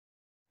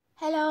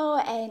Hello,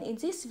 and in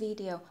this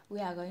video, we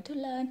are going to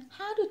learn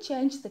how to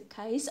change the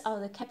case or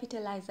the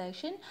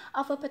capitalization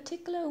of a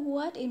particular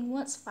word in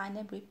words find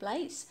and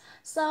replace.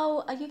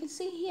 So you can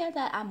see here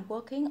that I'm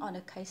working on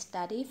a case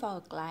study for a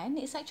client.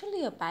 It's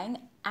actually a bank,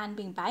 An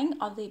Bank,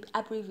 or the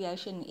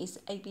abbreviation is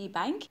AB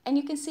Bank. And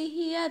you can see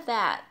here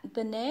that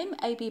the name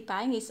AB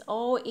Bank is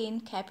all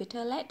in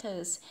capital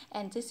letters.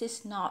 And this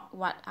is not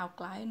what our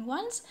client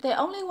wants. They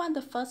only want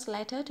the first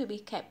letter to be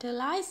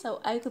capitalized,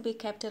 so A to be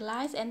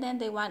capitalized, and then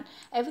they want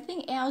everything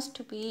else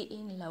to be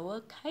in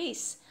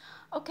lowercase.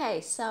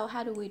 Okay, so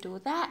how do we do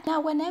that?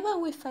 Now, whenever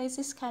we face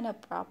this kind of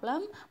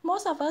problem,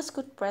 most of us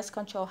could press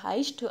Ctrl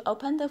H to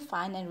open the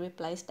Find and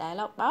Replace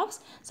dialog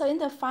box. So in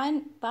the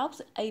Find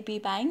box, AB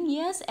Bank,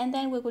 yes, and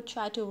then we would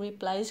try to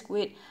replace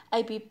with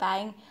AB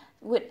Bank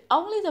with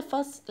only the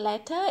first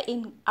letter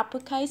in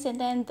uppercase and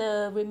then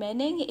the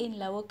remaining in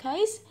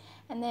lowercase,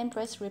 and then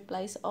press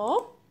Replace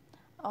All.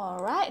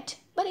 Alright,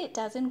 but it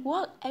doesn't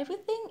work.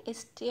 Everything is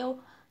still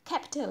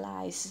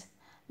capitalized.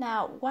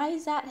 Now, why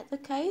is that the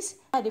case?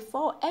 By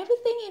default,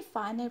 everything in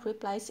Find and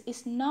Replace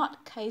is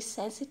not case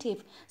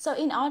sensitive. So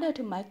in order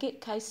to make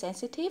it case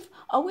sensitive,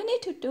 all we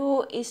need to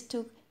do is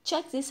to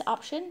check this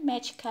option,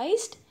 Match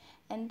Case,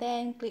 and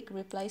then click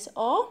Replace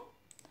All.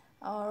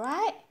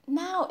 Alright,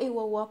 now it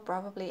will work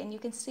properly, and you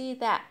can see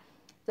that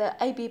the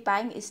AB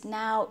Bank is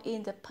now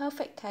in the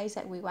perfect case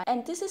that we want.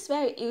 And this is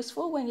very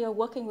useful when you're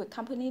working with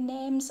company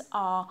names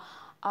or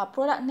a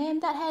product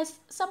name that has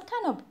some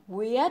kind of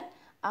weird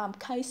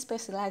case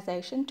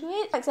specialization to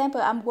it. For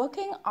example, I'm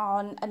working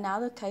on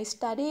another case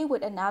study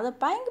with another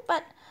bank,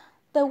 but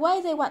the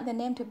way they want the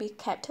name to be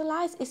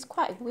capitalized is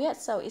quite weird.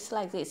 So it's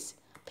like this,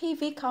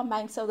 PV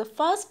Bank. So the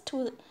first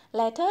two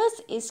letters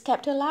is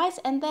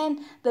capitalized, and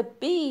then the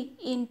B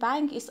in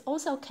bank is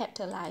also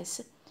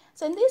capitalized.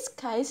 So in this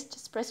case,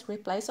 just press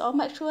Replace or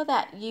make sure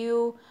that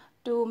you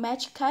do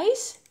Match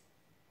Case.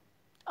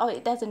 Oh,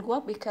 it doesn't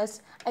work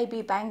because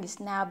AB Bank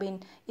is now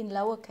been in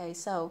lowercase.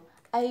 So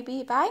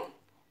AB Bank,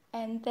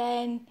 and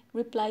then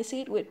replace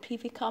it with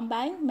PV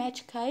Bank,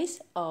 Match Case.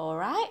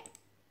 Alright.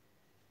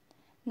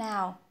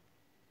 Now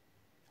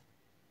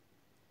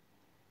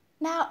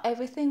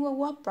everything will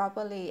work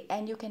properly,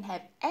 and you can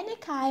have any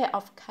kind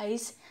of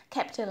case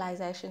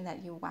capitalization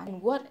that you want.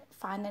 And Word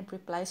Find and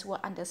Replace will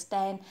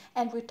understand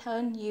and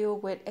return you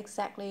with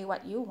exactly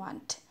what you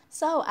want.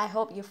 So I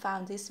hope you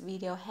found this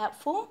video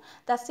helpful.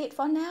 That's it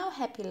for now.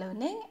 Happy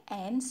learning,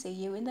 and see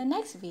you in the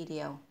next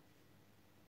video.